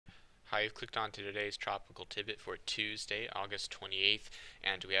Hi, you've clicked on to today's tropical tidbit for Tuesday, August 28th,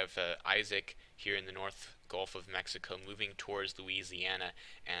 and we have Isaac here in the North Gulf of Mexico moving towards Louisiana,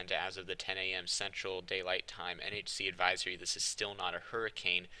 and as of the 10 a.m. Central Daylight Time NHC advisory, this is still not a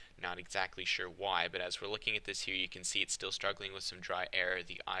hurricane. Not exactly sure why, but as we're looking at this here, you can see it's still struggling with some dry air.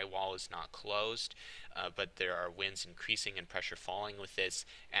 The eye wall is not closed, but there are winds increasing and pressure falling with this,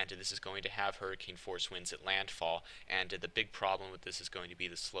 and this is going to have hurricane force winds at landfall, and the big problem with this is going to be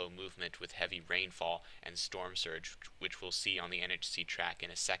the slow movement with heavy rainfall and storm surge, which we'll see on the NHC track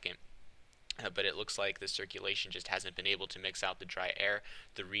in a second. But it looks like the circulation just hasn't been able to mix out the dry air.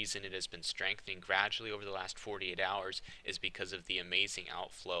 The reason it has been strengthening gradually over the last 48 hours is because of the amazing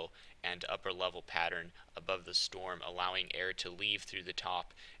outflow and upper level pattern above the storm, allowing air to leave through the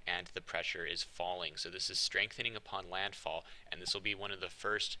top, and the pressure is falling. So this is strengthening upon landfall, and this will be one of the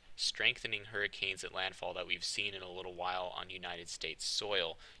first strengthening hurricanes at landfall that we've seen in a little while on United States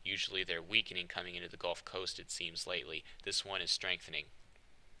soil. Usually they're weakening coming into the Gulf Coast, it seems, lately. This one is strengthening.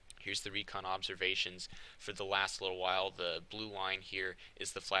 Here's the recon observations for the last little while. The blue line here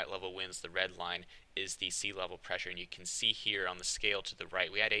is the flat level winds. The red line is the sea level pressure. And you can see here on the scale to the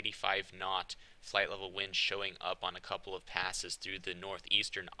right, we had 85 knot flight level winds showing up on a couple of passes through the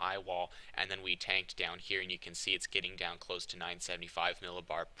northeastern eye wall. And then we tanked down here, and you can see it's getting down close to 975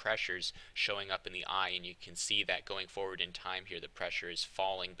 millibar pressures showing up in the eye. And you can see that going forward in time here, the pressure is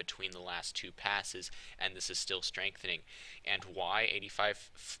falling between the last two passes, and this is still strengthening. And why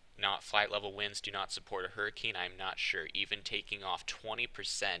 85 knot flight level winds do not support a hurricane, I'm not sure. Even taking off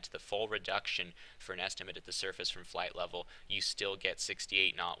 20%, the full reduction for an estimate at the surface from flight level, you still get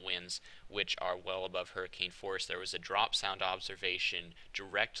 68 knot winds, which are well above hurricane force. There was a drop sound observation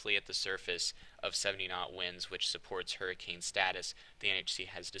directly at the surface of 70 knot winds, which supports hurricane status. The NHC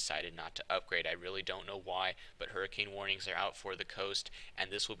has decided not to upgrade. I really don't know why, but hurricane warnings are out for the coast, and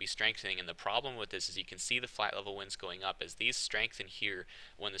this will be strengthening. And the problem with this is you can see the flight level winds going up. As these strengthen here,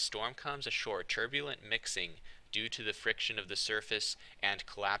 when the storm comes ashore, turbulent mixing due to the friction of the surface and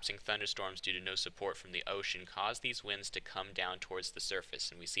collapsing thunderstorms due to no support from the ocean cause these winds to come down towards the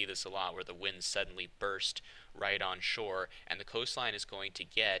surface. And we see this a lot where the winds suddenly burst right on shore, and the coastline is going to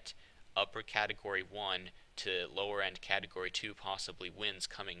get upper category 1 to lower end category 2 possibly winds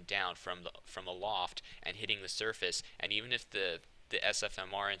coming down from aloft and hitting the surface. And even if the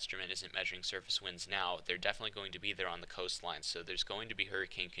SFMR instrument isn't measuring surface winds now, they're definitely going to be there on the coastline. So there's going to be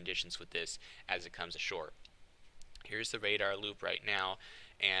hurricane conditions with this as it comes ashore. Here's the radar loop right now,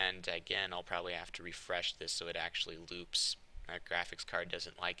 and again, I'll probably have to refresh this so it actually loops. My graphics card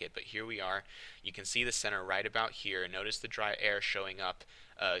doesn't like it, but here we are. You can see the center right about here. Notice the dry air showing up,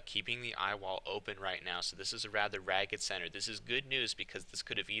 keeping the eye wall open right now. So this is a rather ragged center. This is good news because this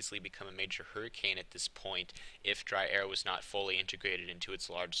could have easily become a major hurricane at this point if dry air was not fully integrated into its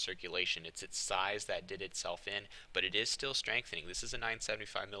large circulation. It's its size that did itself in, but it is still strengthening. This is a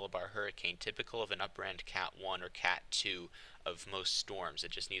 975 millibar hurricane, typical of an upper end Cat 1 or Cat 2 of most storms.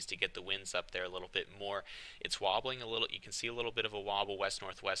 It just needs to get the winds up there a little bit more. It's wobbling a little. You can see a little bit of a wobble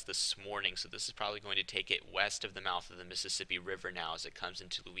west-northwest this morning, so this is probably going to take it west of the mouth of the Mississippi River now as it comes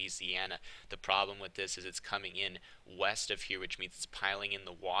into Louisiana. The problem with this is it's coming in west of here, which means it's piling in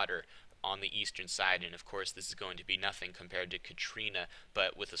the water on the eastern side, and of course this is going to be nothing compared to Katrina,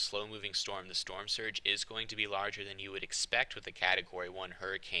 but with a slow moving storm, the storm surge is going to be larger than you would expect with a category 1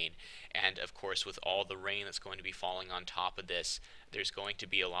 hurricane. And of course with all the rain that's going to be falling on top of this, there's going to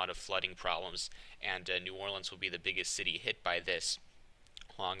be a lot of flooding problems, and New Orleans will be the biggest city hit by this,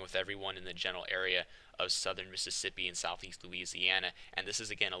 along with everyone in the general area of southern Mississippi and southeast Louisiana. And this is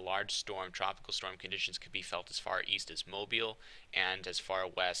again a large storm. Tropical storm conditions could be felt as far east as Mobile and as far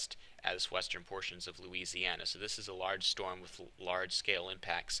west as western portions of Louisiana. So this is a large storm with large scale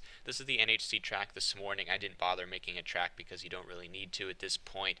impacts. This is the NHC track this morning. I didn't bother making a track because you don't really need to at this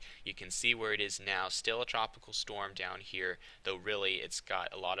point. You can see where it is now. Still a tropical storm down here, though really it's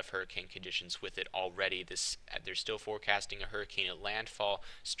got a lot of hurricane conditions with it already. They're still forecasting a hurricane at landfall,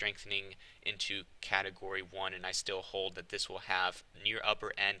 strengthening into category 1, and I still hold that this will have near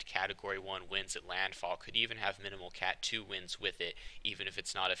upper end category 1 winds at landfall. Could even have minimal Cat 2 winds with it, even if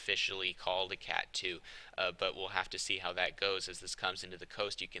it's not officially called a Cat 2, but we'll have to see how that goes as this comes into the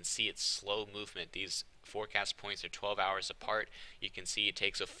coast. You can see its slow movement. These forecast points are 12 hours apart. You can see it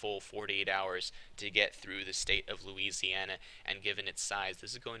takes a full 48 hours to get through the state of Louisiana, and given its size,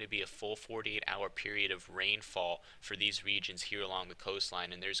 this is going to be a full 48-hour period of rainfall for these regions here along the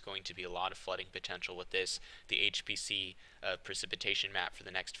coastline, and there's going to be a lot of flooding potential with this. The HPC precipitation map for the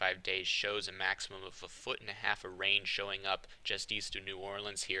next 5 days shows a maximum of 1.5 feet of rain showing up just east of New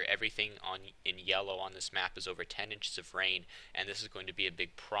Orleans here. Everything in yellow on this map is over 10 inches of rain, and this is going to be a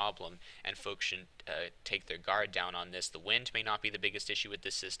big problem, and folks should take their guard down on this. The wind may not be the biggest issue with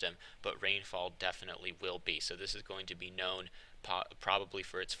this system, but rainfall definitely will be. So this is going to be known probably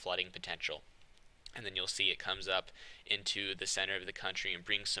for its flooding potential. And then you'll see it comes up into the center of the country and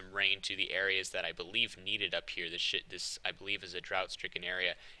brings some rain to the areas that I believe need it up here. This I believe is a drought-stricken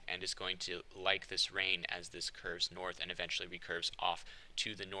area and is going to like this rain as this curves north and eventually recurves off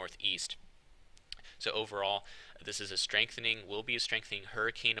to the northeast. So overall, this is will be a strengthening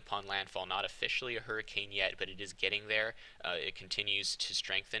hurricane upon landfall. Not officially a hurricane yet, but it is getting there. It continues to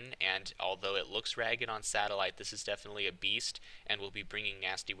strengthen, and although it looks ragged on satellite, this is definitely a beast and will be bringing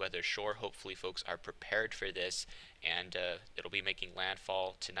nasty weather ashore. Hopefully folks are prepared for this, and it'll be making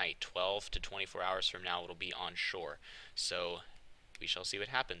landfall tonight. 12 to 24 hours from now, it'll be on shore. So we shall see what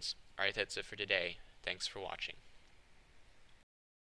happens. Alright, that's it for today. Thanks for watching.